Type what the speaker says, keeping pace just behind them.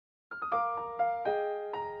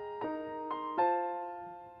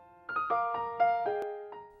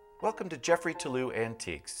Welcome to Jeffrey Tillou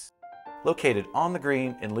Antiques, located on the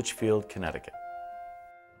Green in Litchfield, Connecticut.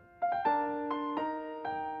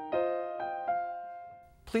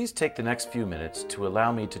 Please take the next few minutes to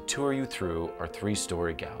allow me to tour you through our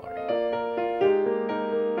three-story gallery.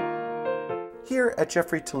 Here at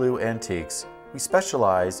Jeffrey Tillou Antiques, we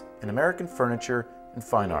specialize in American furniture and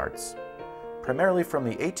fine arts, primarily from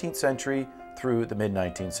the 18th century through the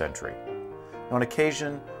mid-19th century. And on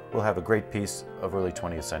occasion, we'll have a great piece of early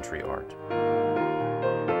 20th century art.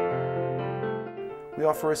 We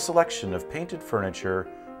offer a selection of painted furniture,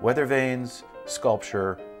 weather vanes,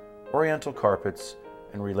 sculpture, oriental carpets,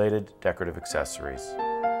 and related decorative accessories.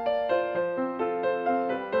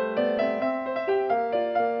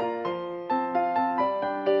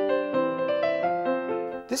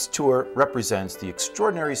 This tour represents the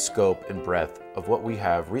extraordinary scope and breadth of what we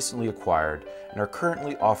have recently acquired and are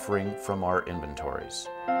currently offering from our inventories.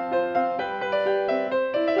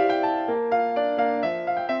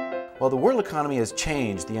 While the world economy has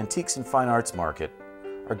changed the antiques and fine arts market,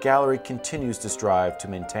 our gallery continues to strive to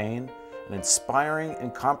maintain an inspiring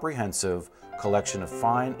and comprehensive collection of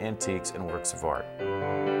fine antiques and works of art.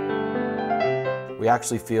 We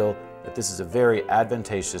actually feel that this is a very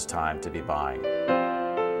advantageous time to be buying.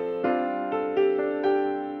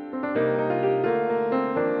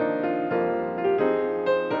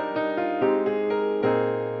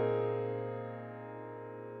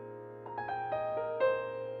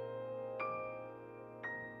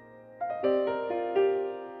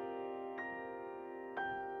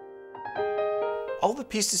 All the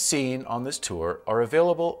pieces seen on this tour are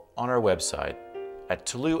available on our website at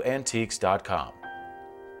tillouantiques.com.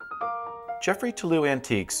 Jeffrey Tillou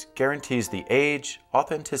Antiques guarantees the age,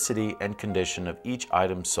 authenticity, and condition of each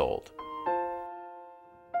item sold.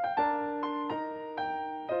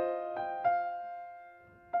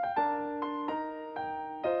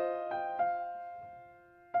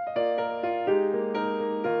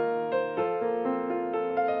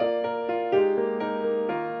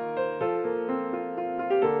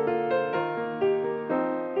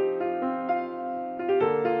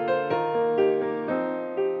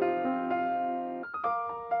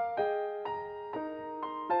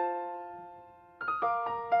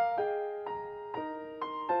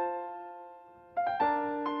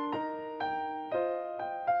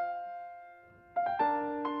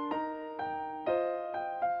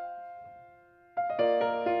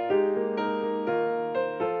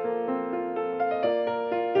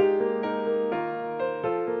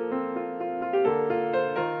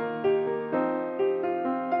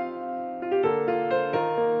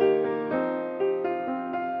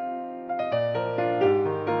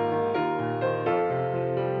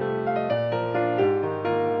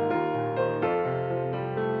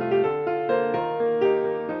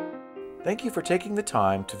 Thank you for taking the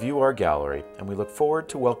time to view our gallery, and we look forward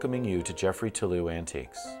to welcoming you to Jeffrey Tillou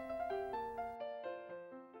Antiques.